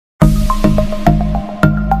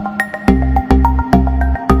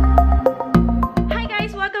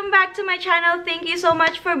Thank you so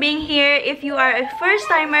much for being here. If you are a first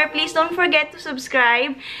timer, please don't forget to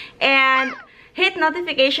subscribe and hit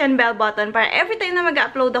notification bell button para every time na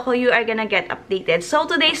mag-upload ako, you are gonna get updated. So,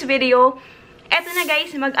 today's video, eto na guys,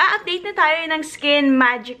 mag-a-update na tayo ng Skin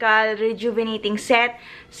Magical Rejuvenating Set.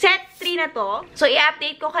 Set 3 na to. So,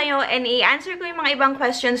 i-update ko kayo and i-answer ko yung mga ibang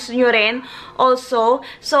questions nyo rin also.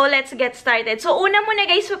 So, let's get started. So, una muna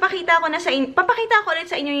guys, papakita ko ulit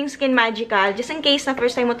sa inyo yung Skin Magical just in case na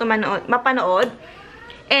first time mo ito mapanood.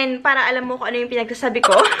 And para alam mo kung ano yung pinagsasabi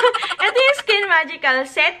ko. Ito yung Skin Magical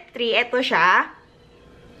Set 3. Ito siya.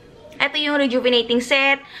 Ito yung rejuvenating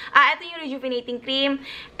set. Ito yung rejuvenating cream.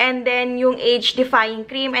 And then, yung age-defying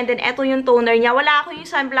cream. And then, ito yung toner niya. Wala ako yung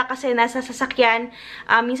sunblock kasi nasa sasakyan.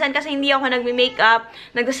 Minsan kasi hindi ako nagme-makeup.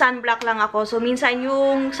 Nagda-sunblock lang ako. So, minsan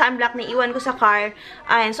yung sunblock na iwan ko sa car.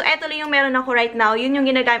 Ayan. So, ito lang yung meron ako right now. Yun yung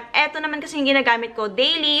ginagamit. Ito naman kasi yung ginagamit ko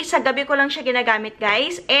daily. Sa gabi ko lang siya ginagamit,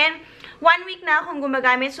 guys. And 1 week na akong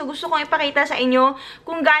gumagamit. So, gusto kong ipakita sa inyo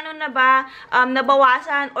kung gano'n na ba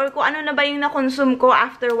nabawasan or kung ano na ba yung na-consume ko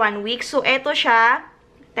after 1 week. So, eto siya.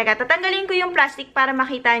 Teka, tatanggalin ko yung plastic para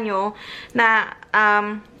makita nyo na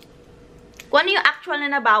kung ano yung actual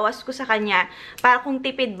na nabawas ko sa kanya. Para kung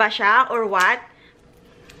tipid ba siya or what.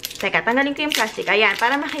 Teka, tanggalin ko yung plastic. Ayan,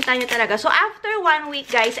 para makita nyo talaga. So, after 1 week,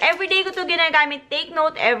 guys, everyday ko to ginagamit. Take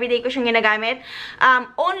note, everyday ko siyang ginagamit.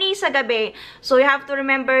 Only sa gabi. So, you have to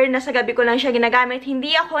remember na sa gabi ko lang siya ginagamit.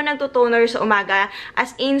 Hindi ako nagtutoner sa umaga.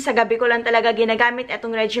 As in, sa gabi ko lang talaga ginagamit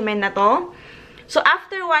itong regimen na to. So,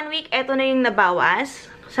 after 1 week, eto na yung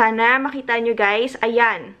nabawas. Sana makita nyo, guys.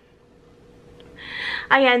 Ayan.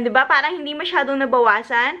 Ayan, diba? Parang hindi masyadong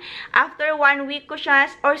nabawasan. After 1 week ko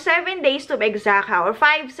siya, or 7 days to be exact, or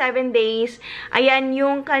 5-7 days, ayan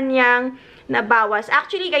yung kanyang nabawas.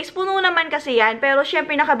 Actually, guys, puno naman kasi yan. Pero,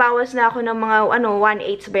 syempre, nakabawas na ako ng mga,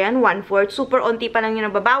 1/8 ba yan? 1/4. Super onti pa lang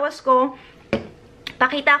yung nababawas ko.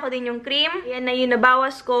 Pakita ko din yung cream. Ayan na yung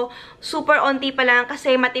nabawas ko. Super onti pa lang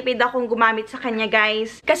kasi matipid akong gumamit sa kanya,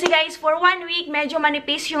 guys. Kasi, guys, for 1 week, medyo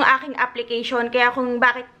manipis yung aking application. Kaya kung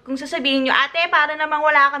sasabihin nyo, ate, para namang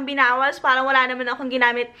wala kang binawas, parang wala naman akong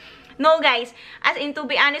ginamit. No, guys. As in, to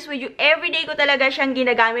be honest with you, everyday ko talaga siyang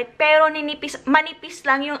ginagamit. Pero manipis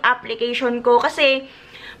lang yung application ko. Kasi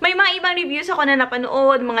may mga ibang reviews ako na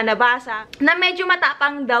napanood, mga nabasa, na medyo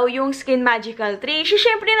matapang daw yung Skin Magical 3.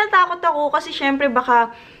 Siyempre natakot ako kasi syempre baka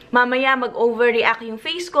mamaya mag-overreact yung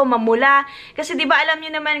face ko, mamula. Kasi 'di ba alam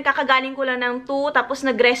niyo naman kakagaling ko lang ng 2 tapos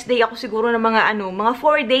nag-rest day ako siguro ng mga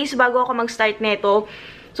 4 days bago ako mag-start neto.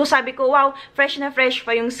 So, sabi ko, wow, fresh na fresh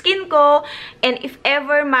pa yung skin ko. And if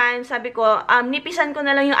ever man, sabi ko, nipisan ko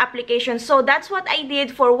na lang yung application. So, that's what I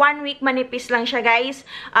did for 1 week. Manipis lang siya, guys.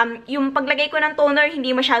 Yung paglagay ko ng toner,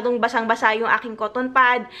 hindi masyadong basang-basa yung aking cotton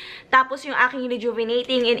pad. Tapos, yung aking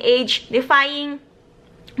rejuvenating and age-defying,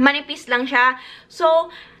 manipis lang siya. So,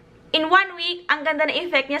 in 1 week, ang ganda na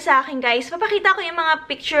effect niya sa akin, guys. Papakita ko yung mga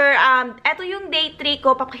picture. Ito yung day 3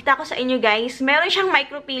 ko. Papakita ko sa inyo, guys. Meron siyang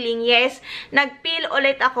micro-peeling. Yes, nag-peel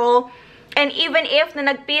ulit ako. And even if na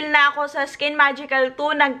nag-peel na ako sa Skin Magical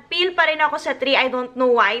 2, nag-peel pa rin ako sa 3. I don't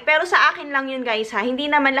know why. Pero sa akin lang yun, guys, ha. Hindi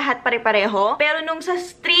naman lahat pare-pareho. Pero nung sa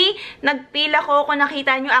 3, nag-peel ako. Kung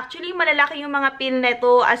nakita nyo, actually, malalaki yung mga peel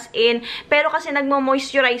neto as in. Pero kasi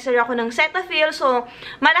nagmo-moisturizer ako ng Cetaphil. So,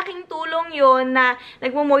 malaking tulong yun na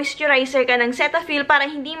nagmo-moisturizer ka ng Cetaphil para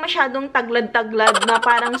hindi masyadong taglad-taglad na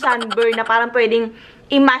parang sunburn, na parang pwedeng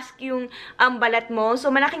i-mask yung balat mo.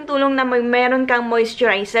 So, malaking tulong na meron kang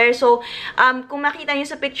moisturizer. So, kung makita nyo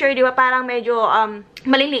sa picture, di ba, parang medyo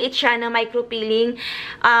maliliit siya na micro-peeling.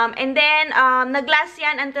 And then, nag-last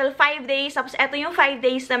yan until 5 days. Tapos, eto yung 5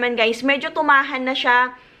 days naman, guys. Medyo tumahan na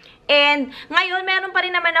siya. And, ngayon, meron pa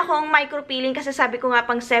rin naman akong micro-peeling kasi sabi ko nga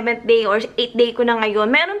pang 7th day or 8th day ko na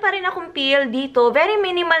ngayon. Meron pa rin akong peel dito. Very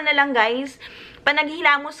minimal na lang, guys. Pag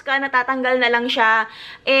naghilamos ka, natatanggal na lang siya.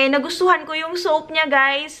 Eh, nagustuhan ko yung soap niya,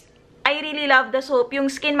 guys. I really love the soap. Yung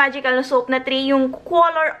Skin Magical na soap na 3, yung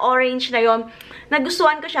color orange na yon.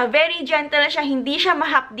 Nagustuhan ko siya. Very gentle siya. Hindi siya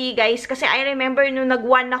mahapdi, guys. Kasi I remember nung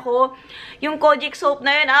nag-1 ako, yung Kojic soap na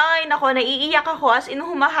yun, ay, nako, naiiyak ako. As in,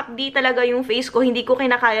 humahapdi talaga yung face ko. Hindi ko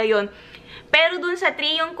kinakaya yon. Pero dun sa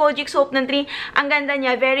 3, yung Kojic soap ng 3, ang ganda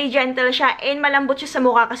niya. Very gentle siya. And malambot siya sa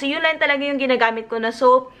mukha. Kasi yun lang talaga yung ginagamit ko na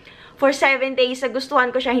soap. For 7 days, nagustuhan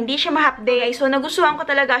ko siya. Hindi siya mahapde. So, nagustuhan ko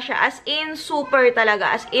talaga siya. As in, super talaga.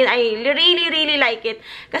 As in, I really, really like it.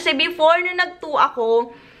 Kasi before na nag-2 ako,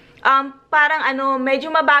 parang medyo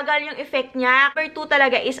mabagal yung effect niya. Number 2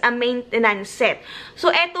 talaga is a maintenance set. So,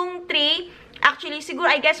 etong 3, actually, siguro,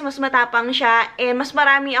 I guess, mas matapang siya. And mas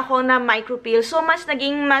marami ako na micropeel. So, mas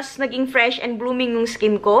naging fresh and blooming yung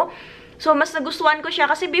skin ko. So, mas nagustuhan ko siya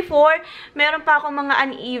kasi before, meron pa akong mga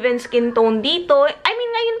uneven skin tone dito. I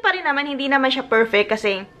mean, ngayon pa rin naman, hindi naman siya perfect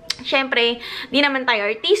kasi, syempre, di naman tayo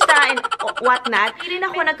artista and whatnot. Hindi rin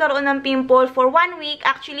ako nagkaroon ng pimple for 1 week.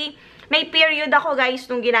 Actually, may period ako, guys,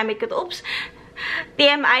 nung ginamit ko to. Oops!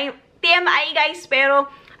 TMI, guys, pero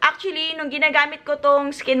actually, nung ginagamit ko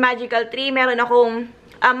tong Skin Magical 3, meron akong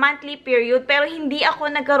monthly period, pero hindi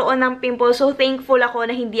ako nagkaroon ng pimple. So, thankful ako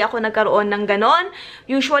na hindi ako nagkaroon ng ganon.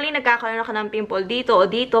 Usually, nagkakaroon ako ng pimple dito o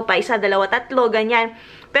dito, pa isa, dalawa, tatlo, ganyan.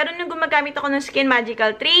 Pero nung gumagamit ako ng Skin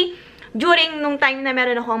Magical 3, during nung time na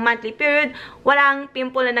meron akong monthly period, walang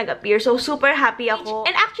pimple na nag-appear. So, super happy ako.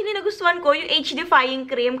 And actually, nagustuhan ko yung age-defying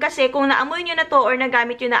cream kasi kung naamoy nyo na to or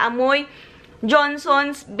nagamit nyo na amoy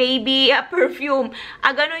Johnson's Baby perfume.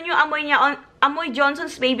 Ganun yung amoy niya, amoy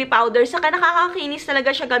Johnson's Baby powder. Saka nakakakinis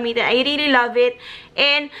talaga siya gamitin. I really love it.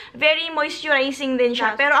 And very moisturizing din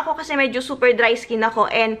siya. Pero ako kasi medyo super dry skin ako.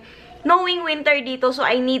 And knowing winter dito, so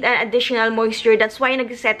I need an additional moisture. That's why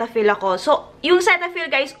nag-Cetaphil ako. So, yung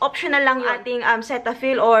Cetaphil, guys, optional lang yung ating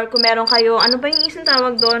Cetaphil. Or kung meron kayo, ano ba yung isang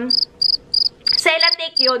tawag doon?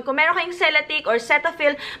 Celatic yun. Kung meron kayong Celatic or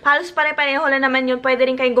Cetaphil, halos pare-pareho lang naman yun. Pwede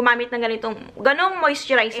rin kayong gumamit ng ganong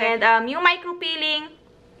moisturizer. And yung micro-peeling,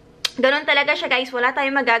 ganon talaga siya, guys. Wala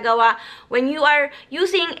tayong magagawa. When you are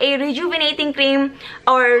using a rejuvenating cream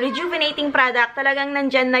or rejuvenating product, talagang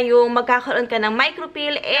nandyan na yung magkakaroon ka ng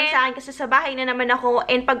micropeel. And sa akin kasi sa bahay na naman ako.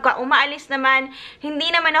 And pagka umaalis naman, hindi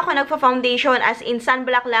naman ako nagpa-foundation. As in,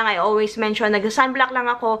 sunblock lang. I always mention, nag-sunblock lang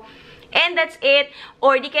ako. And that's it.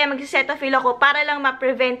 Or di kaya mag-Cetaphil ako para lang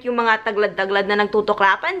ma-prevent yung mga taglad-taglad na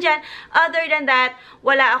nagtutuklapan dyan. Other than that,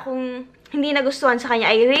 wala akong hindi nagustuhan sa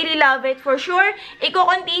kanya. I really love it. For sure,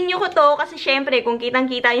 i-continue ko to kasi syempre, kung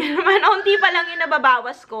kitang-kita nyo naman, onti pa lang yung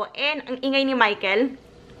nababawas ko. And ang ingay ni Michael,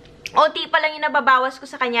 onti pa lang yung nababawas ko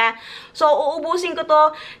sa kanya. So, uubusin ko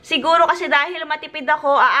to. Siguro kasi dahil matipid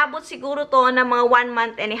ako, aabot siguro to ng mga 1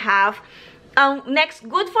 month and a half.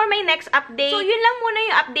 Good for my next update. So, yun lang muna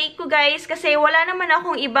yung update ko, guys. Kasi wala naman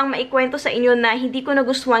akong ibang maikwento sa inyo na hindi ko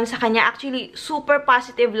nagustuhan sa kanya. Actually, super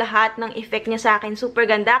positive lahat ng effect niya sa akin. Super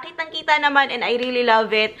ganda. Kitang-kita naman and I really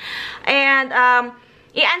love it. And,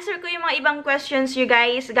 i-answer ko yung mga ibang questions you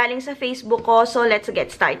guys galing sa Facebook ko. So, let's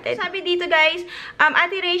get started. Sabi dito, guys,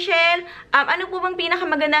 Ate Rachel, ano po bang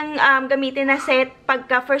pinakamagandang gamitin na set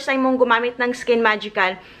pagka first time mong gumamit ng Skin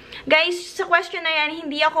Magical? Guys, sa question na yan,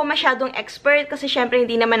 hindi ako masyadong expert kasi syempre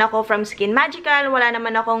hindi naman ako from Skin Magical. Wala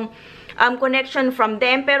naman akong connection from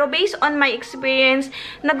them. Pero based on my experience,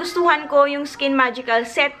 nagustuhan ko yung Skin Magical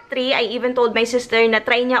Set 3. I even told my sister na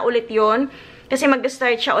try niya ulit yon kasi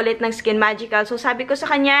mag-start siya ulit ng Skin Magical. So, sabi ko sa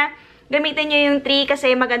kanya, gamitin niyo yung 3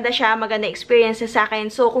 kasi maganda siya, maganda experience sa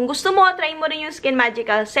akin. So, kung gusto mo, try mo rin yung Skin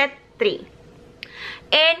Magical Set 3.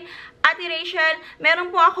 And, Ate Rachel, meron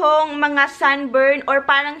po akong mga sunburn or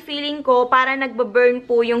parang feeling ko parang nagbaburn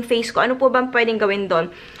po yung face ko. Ano po bang pwedeng gawin doon?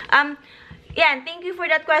 Yan, thank you for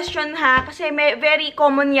that question ha. Kasi very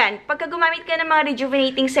common yan. Pagka gumamit ka ng mga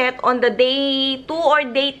rejuvenating set on the day 2 or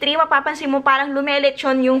day 3, mapapansin mo parang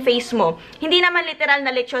lumelechon yung face mo. Hindi naman literal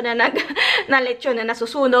na lechon na lechon na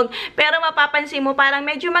nasusunog. Pero mapapansin mo parang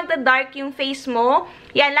medyo magda-dark yung face mo.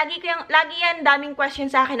 Yan, lagi yan daming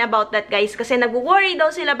question sa akin about that, guys. Kasi nag-worry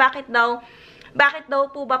daw sila bakit daw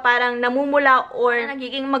po ba parang namumula or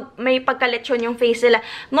nagiging may pagkaletsyon yung face nila.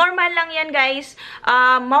 Normal lang yan, guys.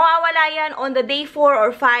 Mawawala yan on the day 4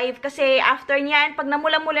 or 5 kasi after nyan, pag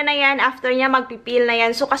namula-mula na yan, after niya magpipil na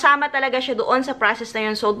yan. So, kasama talaga siya doon sa process na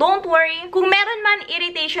yun. So, don't worry. Kung meron man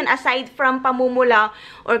irritation aside from pamumula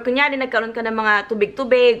or kunyari nagkaroon ka ng mga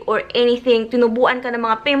tubig-tubig or anything, tinubuan ka ng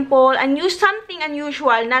mga pimple, something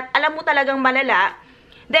unusual na alam mo talagang malala,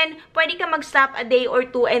 then, pwede ka mag-stop a day or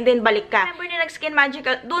 2 and then balik ka. Remember na nag-Skin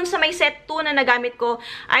Magical, dun sa may set 2 na nagamit ko,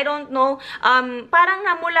 I don't know, parang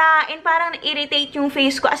namula and parang irritate yung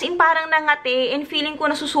face ko. As in, parang nangate and feeling ko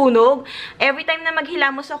nasusunog. Every time na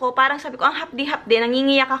maghilamos ako, parang sabi ko, ang hapdi-hapdi,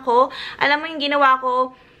 nangingiyak ako. Alam mo yung ginawa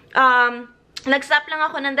ko, nag-stop lang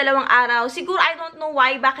ako ng 2 araw. Siguro, I don't know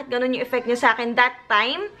why, bakit ganun yung effect niya sa akin that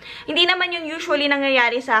time. Hindi naman yung usually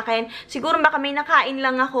nangyayari sa akin. Siguro baka may nakain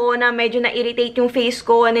lang ako na medyo na-irritate yung face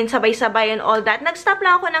ko and then sabay-sabay and all that. Nag-stop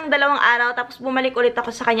lang ako ng 2 araw tapos bumalik ulit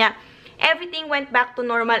ako sa kanya. Everything went back to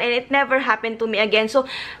normal and it never happened to me again. So,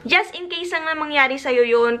 just in case lang na mangyari sa'yo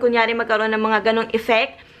yun, kunyari magkaroon ng mga ganong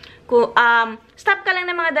effect, stop ka lang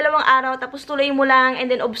ng mga 2 araw, tapos tuloy mo lang, and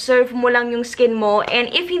then observe mo lang yung skin mo. And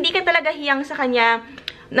if hindi ka talaga hiyang sa kanya,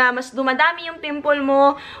 na mas dumadami yung pimple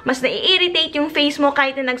mo, mas nai-irritate yung face mo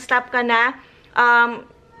kahit na nag-stop ka na,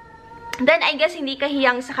 then I guess hindi ka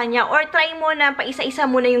hiyang sa kanya. Or try mo na paisa-isa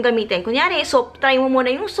muna yung gamitin. Kunyari, soap, try mo muna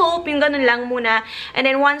yung soap, yung ganun lang muna. And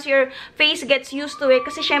then once your face gets used to it,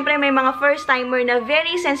 kasi syempre may mga first timer na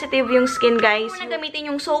very sensitive yung skin, guys. Muna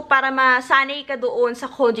gamitin yung soap para masanay ka doon sa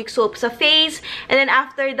Kojic soap sa face. And then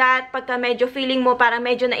after that, pagka medyo feeling mo parang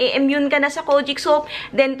medyo na-immune ka na sa Kojic soap,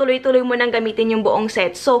 then tuloy-tuloy mo nang gamitin yung buong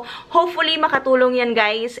set. So, hopefully makatulong yan,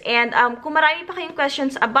 guys. And kung marami pa kayong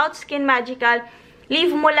questions about Skin Magical,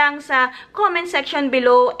 leave mo lang sa comment section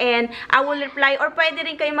below and I will reply, or pwede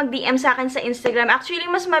rin kayo mag-DM sa akin sa Instagram. Actually,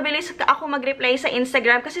 mas mabilis ako mag-reply sa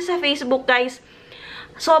Instagram kasi sa Facebook, guys,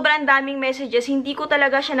 sobrang daming messages. Hindi ko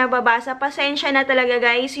talaga siya nababasa. Pasensya na talaga,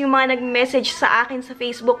 guys. Yung mga nag-message sa akin sa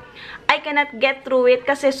Facebook, I cannot get through it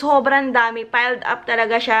kasi sobrang dami. Piled up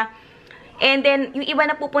talaga siya. And then, yung iba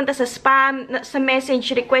na pupunta sa spam, sa message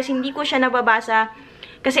request, hindi ko siya nababasa.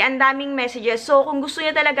 Kasi ang daming messages. So, kung gusto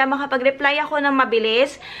niyo talaga makapag-reply ako ng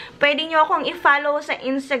mabilis, pwede niyo akong i-follow sa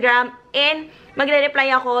Instagram and magre-reply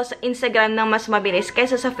ako sa Instagram ng mas mabilis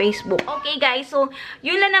kaysa sa Facebook. Okay, guys. So,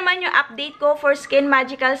 yun lang naman yung update ko for Skin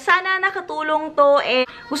Magical. Sana nakatulong to. And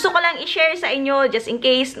gusto ko lang i-share sa inyo just in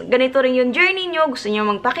case ganito rin yung journey nyo. Gusto nyo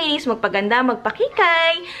magpakinis, magpaganda,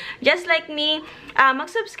 magpakikay. Just like me,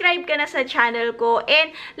 mag-subscribe ka na sa channel ko.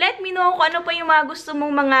 And let me know kung ano pa yung mga gusto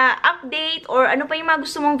mong mga update or ano pa yung mga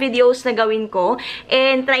gusto mong videos na gawin ko.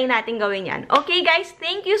 And try natin gawin yan. Okay, guys?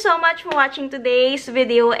 Thank you so much for watching today's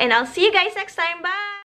video. And I'll see you guys next time. Bye!